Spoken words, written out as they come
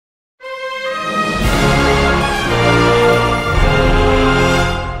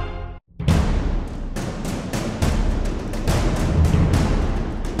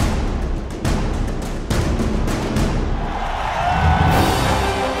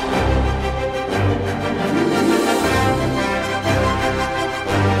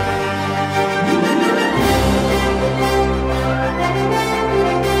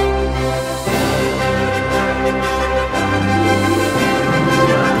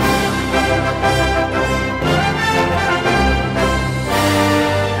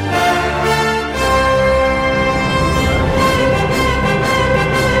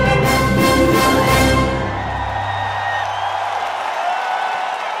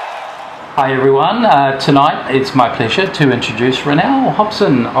Hi everyone, tonight it's my pleasure to introduce Ranell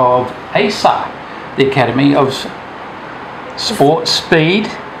Hobson of ASSA, the Academy of Sport Speed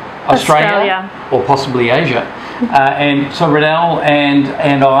Australia. Or possibly Asia. And so Ranell and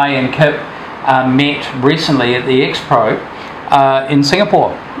I and Kip met recently at the X-Pro in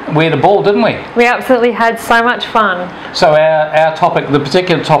Singapore. We had a ball, didn't we? We absolutely had so much fun. So our topic, the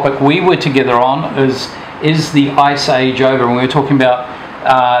particular topic we were together on is the ice age over, and we were talking about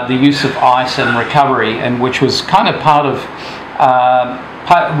the use of ice and recovery, and which was kind of part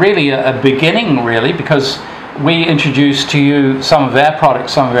of really a beginning, really, because we introduced to you some of our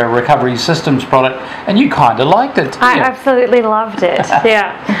products, some of our recovery systems product, and you kind of liked it. I absolutely loved it.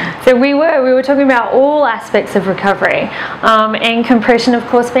 Yeah. So we were talking about all aspects of recovery, and compression, of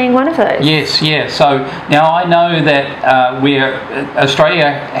course, being one of those. Yes, yeah. So now I know that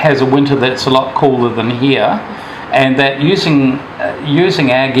Australia has a winter that's a lot cooler than here. And that using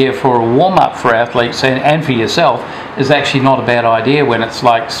our gear for a warm-up for athletes and for yourself is actually not a bad idea when it's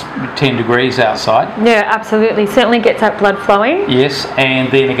like 10 degrees outside. Yeah, absolutely. Certainly gets that blood flowing. Yes,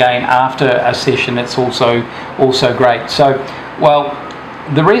 and then again after a session it's also great. So, well,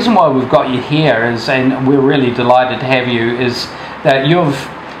 the reason why we've got you here is, and we're really delighted to have you, is that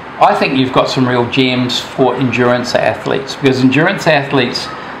I think you've got some real gems for endurance athletes, because endurance athletes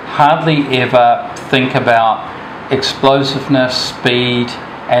hardly ever think about explosiveness, speed,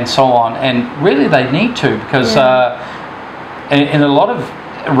 and so on, and really they need to, because in a lot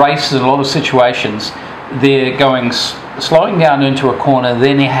of races, a lot of situations, they're slowing down into a corner,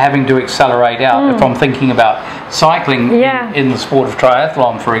 then they're having to accelerate out. If I'm thinking about cycling in the sport of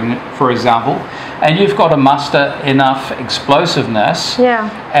triathlon, for example, and you've got to muster enough explosiveness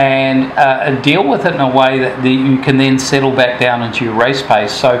and deal with it in a way that you can then settle back down into your race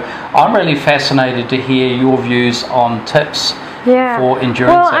pace. So I'm really fascinated to hear your views on tips for endurance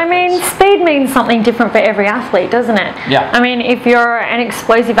athletes. I mean, speed means something different for every athlete, doesn't it? Yeah. I mean, if you're an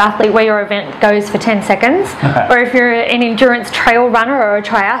explosive athlete where your event goes for 10 seconds, or if you're an endurance trail runner or a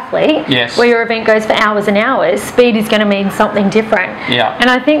triathlete where your event goes for hours and hours, speed is going to mean something different. Yeah. And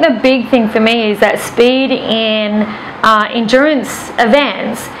I think the big thing for me is that speed in endurance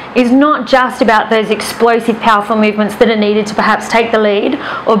events is not just about those explosive, powerful movements that are needed to perhaps take the lead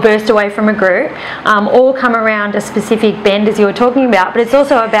or burst away from a group, or come around a specific bend, as you were talking about, but it's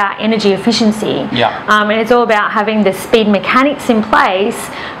also about energy efficiency. And it's all about having the speed mechanics in place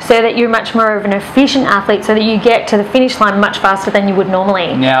so that you're much more of an efficient athlete, so that you get to the finish line much faster than you would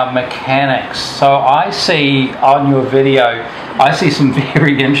normally. Now, mechanics. So I see on your video, I see some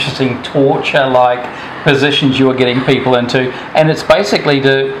very interesting torture-like positions you are getting people into, and it's basically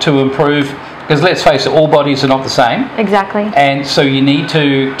to improve, because let's face it, all bodies are not the same. Exactly. And so you need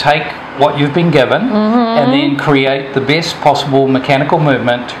to take what you've been given and then create the best possible mechanical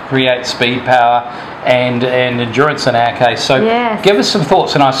movement to create speed, power, and endurance in our case. So give us some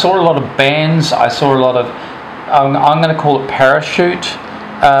thoughts. And I saw a lot of bands, I saw a lot of, I'm going to call it parachute,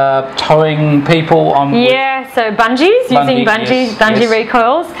 towing people on. So using bungee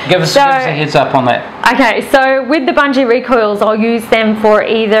recoils. Give us a heads up on that. Okay, so with the bungee recoils, I'll use them for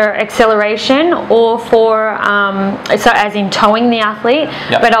either acceleration or for, so as in towing the athlete,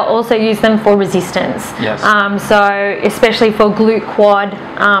 but I'll also use them for resistance. So especially for glute quad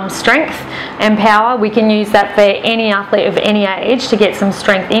strength and power, we can use that for any athlete of any age to get some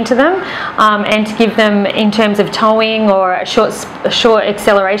strength into them, and to give them, in terms of towing or a short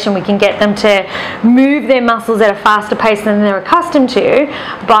acceleration, we can get them to move their muscles at a faster pace than they're accustomed to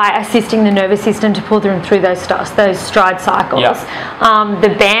by assisting the nervous system to pull them through those stride cycles.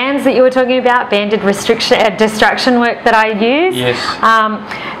 The bands that you were talking about, banded distraction work that I use,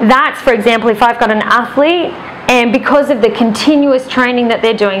 that's, for example, if I've got an athlete and because of the continuous training that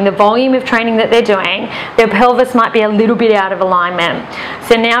they're doing, the volume of training that they're doing, their pelvis might be a little bit out of alignment.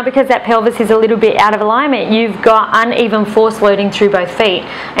 So now, because that pelvis is a little bit out of alignment, you've got uneven force loading through both feet.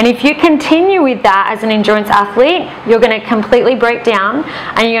 And if you continue with that as an endurance athlete, you're going to completely break down,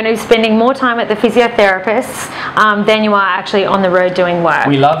 and you're going to be spending more time at the physiotherapists than you are actually on the road doing work.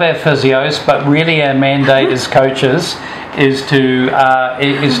 We love our physios, but really our mandate as coaches is to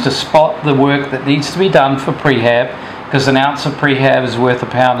spot the work that needs to be done for prehab, because an ounce of prehab is worth a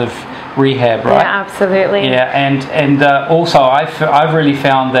pound of rehab, right? Yeah, absolutely. Yeah, and also I've really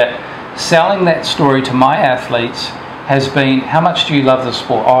found that selling that story to my athletes has been, how much do you love the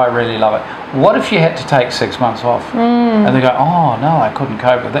sport? Oh, I really love it. What if you had to take 6 months off? And they go, oh no, I couldn't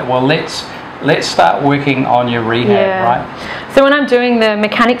cope with that. Well, let's start working on your rehab, right? So when I'm doing the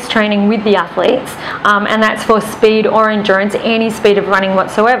mechanics training with the athletes, and that's for speed or endurance, any speed of running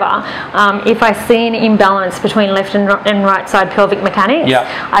whatsoever, if I see an imbalance between left and right side pelvic mechanics,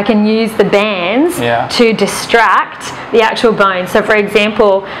 I can use the bands to distract the actual bone. So for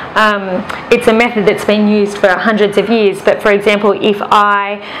example, it's a method that's been used for hundreds of years, but for example, if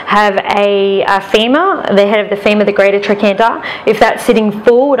I have a femur, the head of the femur, the greater trochanter, if that's sitting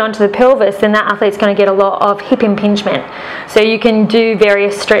forward onto the pelvis, then that athlete's going to get a lot of hip impingement. So you can do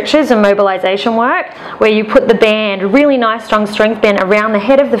various stretches and mobilization work where you put the band, really nice strong strength band around the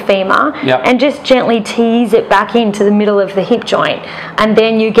head of the femur and just gently tease it back into the middle of the hip joint, and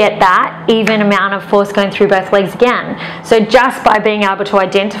then you get that even amount of force going through both legs again. So just by being able to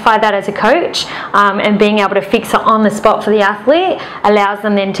identify that as a coach and being able to fix it on the spot for the athlete allows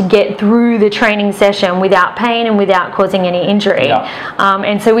them then to get through the training session without pain and without causing any injury.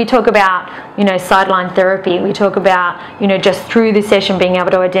 And so we talk about, you know, sideline therapy. We talk about, you know, just through the session being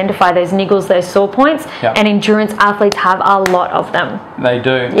able to identify those niggles, those sore points, and endurance athletes have a lot of them. They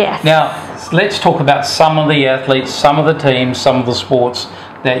do. Yes. Now, let's talk about some of the athletes, some of the teams, some of the sports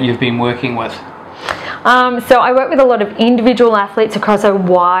that you've been working with. So I work with a lot of individual athletes across a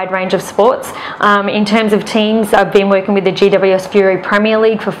wide range of sports. In terms of teams, I've been working with the GWS Fury Premier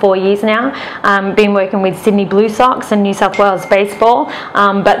League for 4 years now. Been working with Sydney Blue Sox and New South Wales Baseball.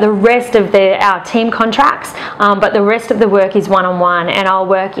 But the rest of our team contracts, but the rest of the work is one-on-one, and I'll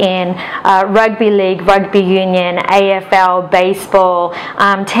work in rugby league, rugby union, AFL, baseball,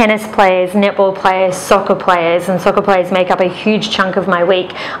 tennis players, netball players, soccer players, and soccer players make up a huge chunk of my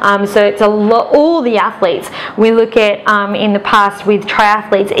week. So it's a lot, all the athletes. We look at in the past with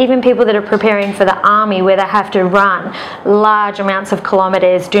triathletes, even people that are preparing for the army where they have to run large amounts of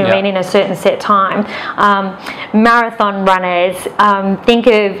kilometres, do you know what I mean, in a certain set time. Marathon runners, think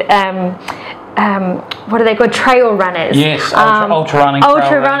of what are they called? Trail runners. Yes, ultra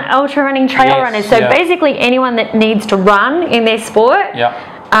running trail runners. So basically anyone that needs to run in their sport,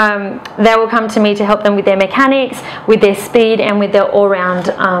 they will come to me to help them with their mechanics, with their speed, and with their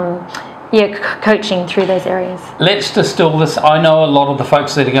all-round coaching through those areas. Let's distill this. I know a lot of the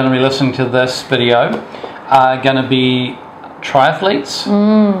folks that are going to be listening to this video are going to be triathletes,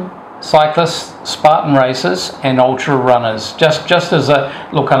 cyclists, Spartan racers, and ultra runners. Just as a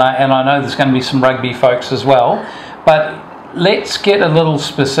look, and I know there's going to be some rugby folks as well, but let's get a little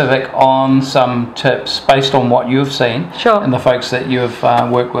specific on some tips based on what you've seen and the folks that you've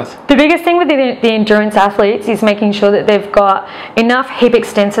worked with. The biggest thing with the endurance athletes is making sure that they've got enough hip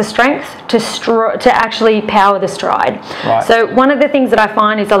extensor strength to actually power the stride. So one of the things that I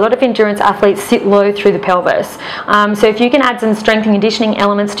find is a lot of endurance athletes sit low through the pelvis. So if you can add some strength and conditioning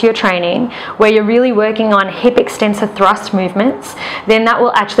elements to your training where you're really working on hip extensor thrust movements, then that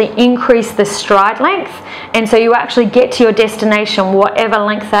will actually increase the stride length, and so you actually get to your destination, whatever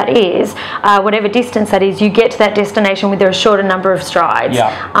length that is, whatever distance that is, you get to that destination with a shorter number of strides,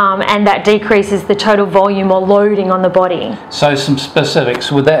 and that decreases the total volume or loading on the body. So some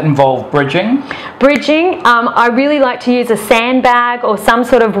specifics, would that involve bridging? Bridging, I really like to use a sandbag or some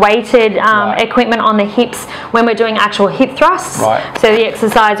sort of weighted equipment on the hips when we're doing actual hip thrusts. So the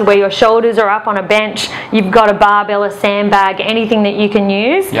exercise where your shoulders are up on a bench, you've got a barbell, a sandbag, anything that you can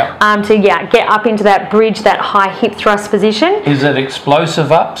use to get up into that bridge, that high hip thrust position. Is it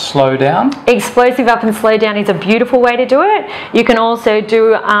explosive up, slow down? Explosive up and slow down is a beautiful way to do it. You can also do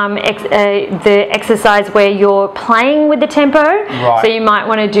the exercise where you're playing with the tempo. So you might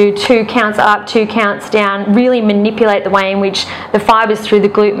want to do 2 counts up, 2 counts down, really manipulate the way in which the fibers through the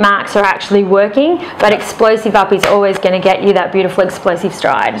glute max are actually working, but explosive up is always going to get you that beautiful explosive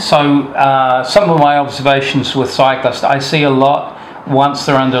stride. So some of my observations with cyclists, I see a lot once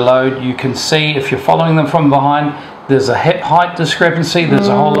they're under load. You can see if you're following them from behind, there's a hip height discrepancy, there's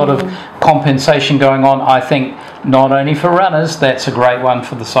a whole lot of compensation going on. I think not only for runners, that's a great one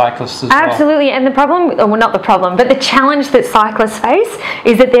for the cyclists as well. Absolutely, and the problem, well not the problem, but the challenge that cyclists face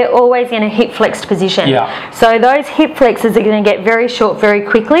is that they're always in a hip flexed position. So those hip flexors are going to get very short very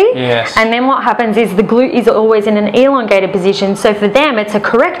quickly, and then what happens is the glute is always in an elongated position, so for them it's a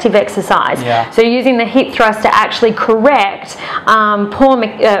corrective exercise. So using the hip thrust to actually correct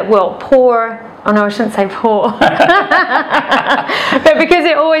oh no, I shouldn't say poor. But because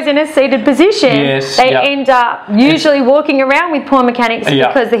they're always in a seated position, they end up usually walking around with poor mechanics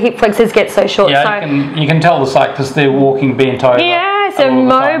because the hip flexors get so short. So you can tell the cyclists they're walking bent over. So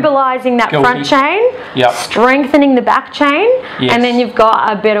mobilising that front chain, strengthening the back chain, and then you've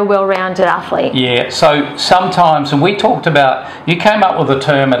got a better, well-rounded athlete. So sometimes, and we talked about, you came up with a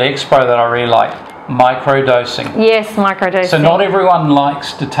term at Expo that I really liked, microdosing. Yes, microdosing. So not everyone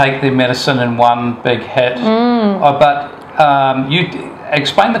likes to take their medicine in one big hit, but you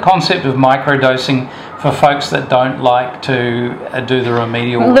explain the concept of microdosing for folks that don't like to do the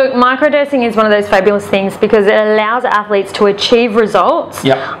remedial. Look, microdosing is one of those fabulous things because it allows athletes to achieve results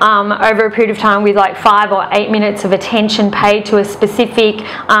over a period of time with like 5 or 8 minutes of attention paid to a specific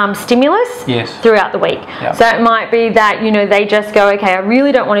stimulus throughout the week. So it might be that, you know, they just go, okay, I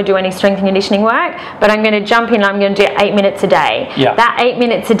really don't want to do any strength and conditioning work, but I'm going to jump in and I'm going to do 8 minutes a day. That 8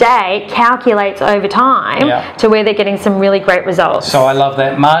 minutes a day calculates over time to where they're getting some really great results. So I love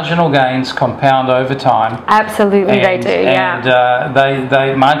that. Marginal gains compound over time. Absolutely, they do. And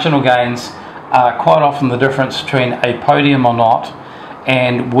they marginal gains are quite often the difference between a podium or not,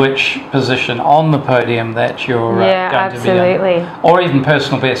 and which position on the podium that you're going to be in, or even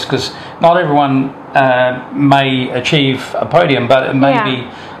personal best, because not everyone may achieve a podium, but it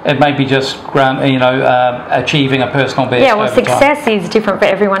may be just achieving a personal best. Yeah, well, success is different for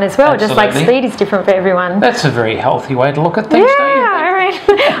everyone as well, just like speed is different for everyone. That's a very healthy way to look at things.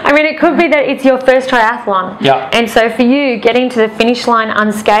 I mean, it could be that it's your first triathlon. And so for you, getting to the finish line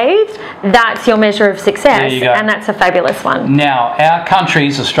unscathed, that's your measure of success. There you go. And that's a fabulous one. Now, our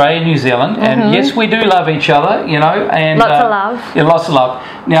countries, Australia and New Zealand, and yes, we do love each other, you know. And lots of love. Yeah, lots of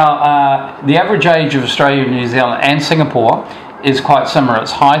love. Now, the average age of Australia, New Zealand and Singapore is quite similar.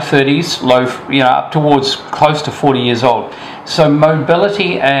 It's high 30s, low, up towards close to 40 years old. So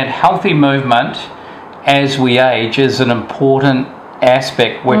mobility and healthy movement as we age is an important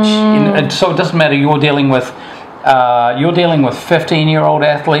aspect, which so it doesn't matter. You're dealing with 15-year-old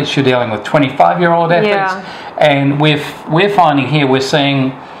athletes. You're dealing with 25-year-old athletes, and we're finding here, we're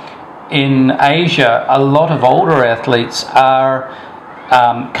seeing in Asia a lot of older athletes are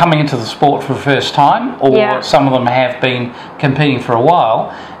coming into the sport for the first time, or some of them have been competing for a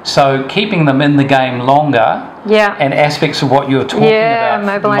while. So keeping them in the game longer, and aspects of what you were talking about,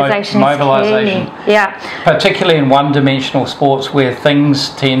 mobilization is key. Particularly in one-dimensional sports where things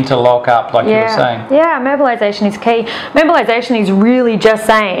tend to lock up, like you were saying. Mobilization is key. Mobilization is really just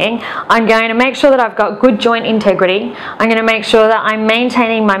saying, I'm going to make sure that I've got good joint integrity. I'm going to make sure that I'm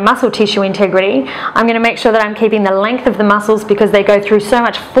maintaining my muscle tissue integrity. I'm going to make sure that I'm keeping the length of the muscles, because they go through so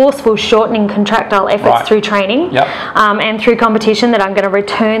much forceful shortening contractile efforts through training and through competition, that I'm going to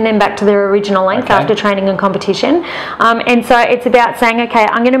return them back to their original length after training and competition. And so it's about saying, okay,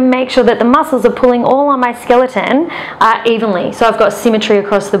 I'm going to make sure that the muscles are pulling all on my skeleton evenly, so I've got symmetry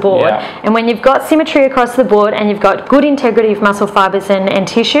across the board. And when you've got symmetry across the board and you've got good integrity of muscle fibers and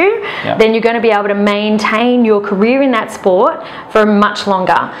tissue, then you're going to be able to maintain your career in that sport for much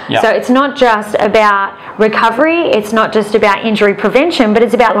longer. So it's not just about recovery, it's not just about injury prevention, but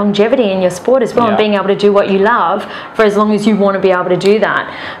it's about longevity in your sport as well, and being able to do what you love for as long as you want to be able to do that.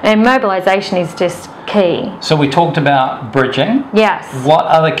 And mobilization is just key. So we talked about bridging. Yes. What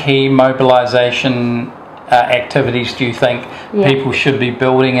other key mobilization activities do you think people should be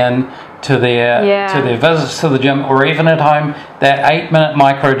building in to their visits to the gym, or even at home? That 8-minute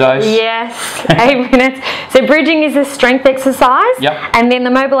microdose. Yes, 8 minutes. So bridging is a strength exercise, and then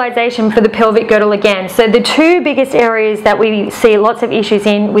the mobilization for the pelvic girdle again. So the two biggest areas that we see lots of issues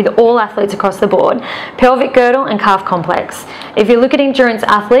in with all athletes across the board: pelvic girdle and calf complex. If you look at endurance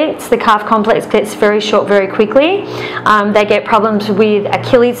athletes, the calf complex gets very short very quickly. They get problems with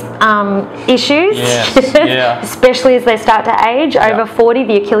Achilles issues, especially as they start to age. Over 40,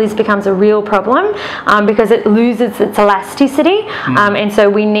 the Achilles becomes a real problem because it loses its elasticity. And so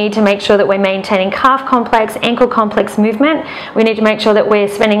we need to make sure that we're maintaining calf complex, ankle complex movement. We need to make sure that we're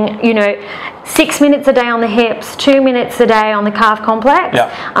spending, 6 minutes a day on the hips, 2 minutes a day on the calf complex.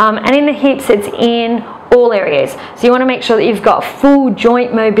 And in the hips, it's in all areas. So you want to make sure that you've got full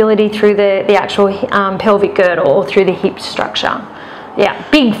joint mobility through the actual pelvic girdle or through the hip structure.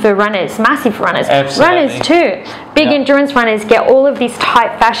 Big for runners, massive for runners. Runners too. Big endurance runners get all of this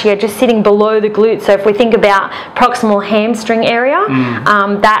tight fascia just sitting below the glute. So if we think about proximal hamstring area,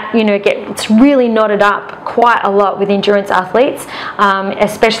 that gets really knotted up quite a lot with endurance athletes,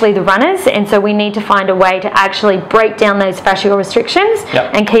 especially the runners. And so we need to find a way to actually break down those fascial restrictions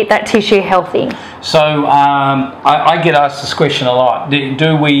and keep that tissue healthy. So I get asked this question a lot.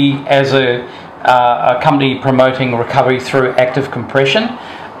 Do we, as a company promoting recovery through active compression,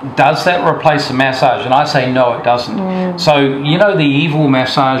 does that replace a massage? And I say no, it doesn't. So the evil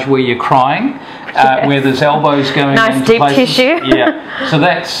massage where you're crying, where there's elbows going nice into deep places. tissue. So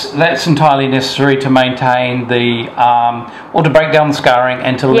that's entirely necessary to maintain the or to break down the scarring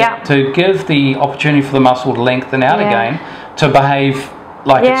and to give the opportunity for the muscle to lengthen out again, to behave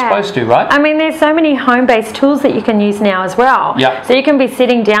like it's supposed to, right? I mean, there's so many home-based tools that you can use now as well. Yeah. So you can be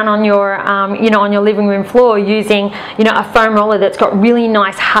sitting down on your, on your living room floor using, a foam roller that's got really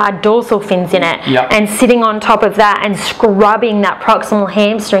nice hard dorsal fins in it, and sitting on top of that and scrubbing that proximal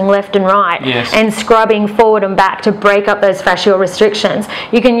hamstring left and right, and scrubbing forward and back to break up those fascial restrictions.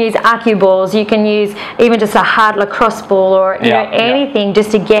 You can use acu balls. You can use even just a hard lacrosse ball, or anything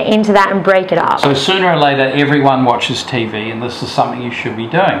just to get into that and break it up. So sooner or later, everyone watches TV, and this is something you should be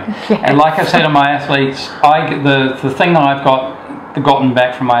doing. And like I say to my athletes, the thing that I've gotten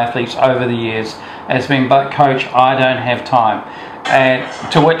back from my athletes over the years has been, but coach, I don't have time.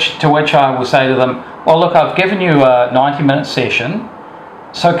 And to which I will say to them, well, look, I've given you a 90-minute session,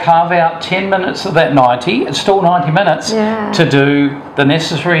 so carve out 10 minutes of that 90, it's still 90 minutes, to do the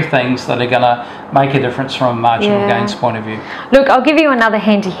necessary things that are going to make a difference from a marginal gains point of view. Look, I'll give you another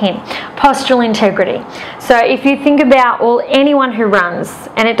handy hint. Postural integrity. So if you think about anyone who runs,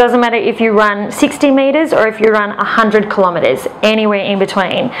 and it doesn't matter if you run 60 metres or if you run 100 kilometres, anywhere in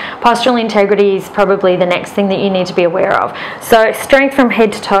between, postural integrity is probably the next thing that you need to be aware of. So strength from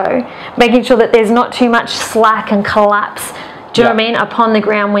head to toe, making sure that there's not too much slack and collapse, do you know what I mean, upon the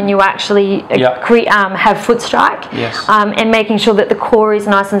ground when you actually have foot strike, and making sure that the core is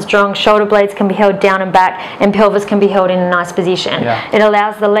nice and strong, shoulder blades can be held down and back, and pelvis can be held in a nice position. It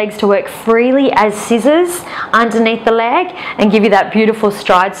allows the legs to work freely as scissors underneath the leg and give you that beautiful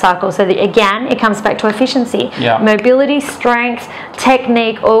stride cycle, so that again it comes back to efficiency. Mobility, strength,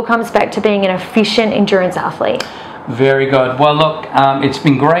 technique, all comes back to being an efficient endurance athlete. Very good. Well, look, it's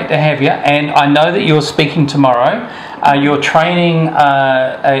been great to have you, and I know that you're speaking tomorrow. You're training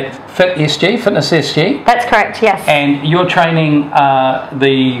at Fitness SG. That's correct, yes. And you're training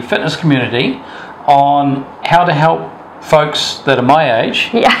the fitness community on how to help folks that are my age.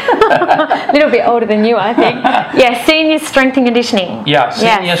 A little bit older than you, I think. Senior strength and conditioning.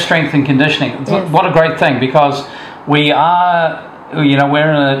 Senior strength and conditioning. What a great thing, because we are, we're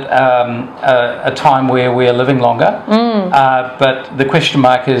in a time where we're living longer, but the question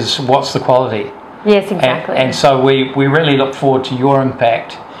mark is, what's the quality? Yes, exactly. And so we really look forward to your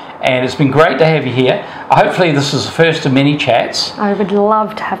impact, and it's been great to have you here. Hopefully this is the first of many chats. I would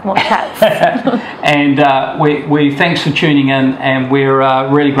love to have more chats. And we thanks for tuning in, and we're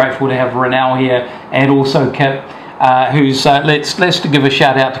really grateful to have Ranell here, and also Kip, who's let's give a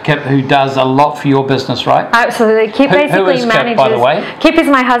shout out to Kip, who does a lot for your business, right? Absolutely. Kip basically who is manages. Kip, by the way? Kip is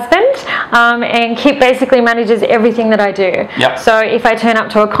my husband, and Kip basically manages everything that I do. So if I turn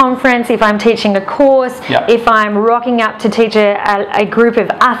up to a conference, if I'm teaching a course, if I'm rocking up to teach a group of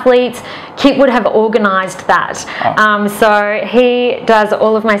athletes, Kip would have organised that. So he does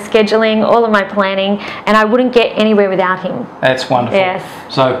all of my scheduling, all of my planning, and I wouldn't get anywhere without him. That's wonderful. Yes.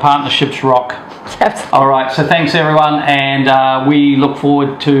 So partnerships rock. Absolutely. All right, so thanks everyone, and we look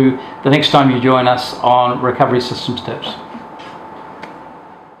forward to the next time you join us on Recovery Systems Tips.